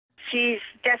she's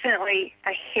definitely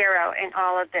a hero in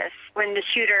all of this. When the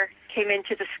shooter came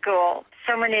into the school,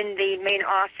 someone in the main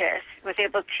office was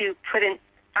able to put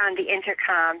on the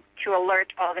intercom to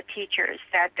alert all the teachers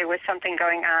that there was something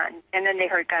going on, and then they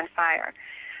heard gunfire.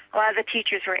 A lot of the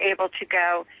teachers were able to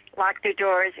go lock their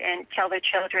doors and tell their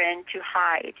children to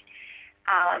hide.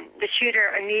 The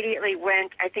shooter immediately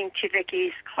went, I think, to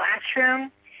Vicky's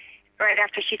classroom right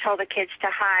after she told the kids to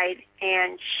hide,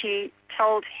 and she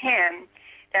told him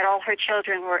that all her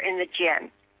children were in the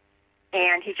gym,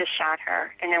 and he just shot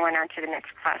her and then went on to the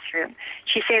next classroom.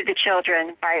 She saved the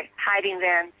children by hiding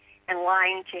them and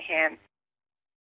lying to him